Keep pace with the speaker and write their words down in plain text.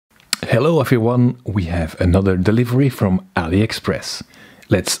Hello everyone, we have another delivery from Aliexpress.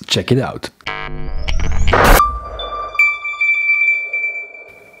 Let's check it out.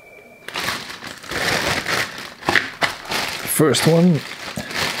 First one,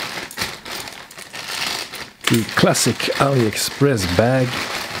 the classic Aliexpress bag.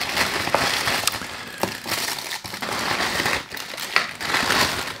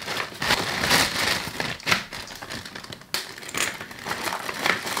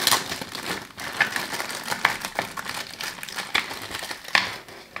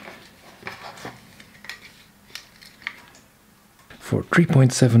 For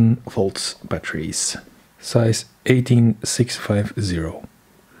 3.7 volts batteries, size 18650.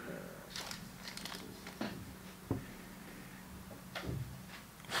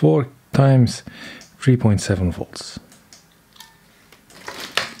 Four times 3.7 volts.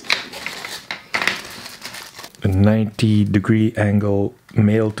 A 90-degree angle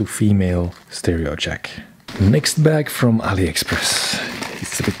male to female stereo jack. Next bag from Aliexpress.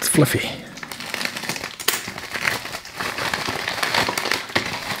 It's a bit fluffy.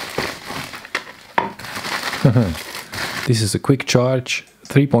 This is a quick charge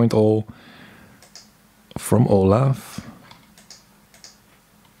 3.0 from Olaf.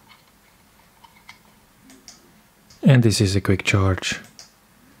 And this is a quick charge.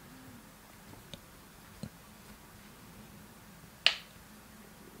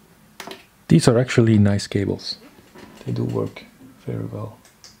 These are actually nice cables. They do work very well.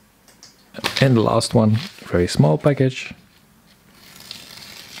 And the last one, very small package.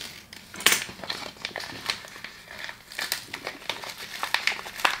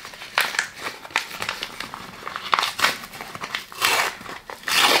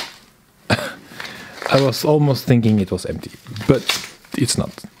 I was almost thinking it was empty, but it's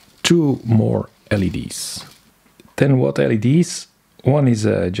not. Two more LEDs. 10 watt LEDs. One is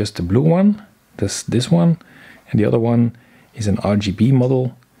just a blue one, that's this one, and the other one is an RGB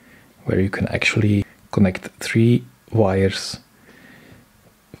model where you can actually connect 3 wires,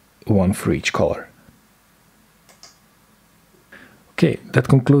 one for each color. Okay, that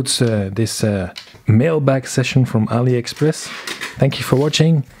concludes this mailbag session from Aliexpress. Thank you for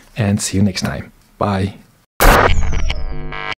watching and see you next time. Bye.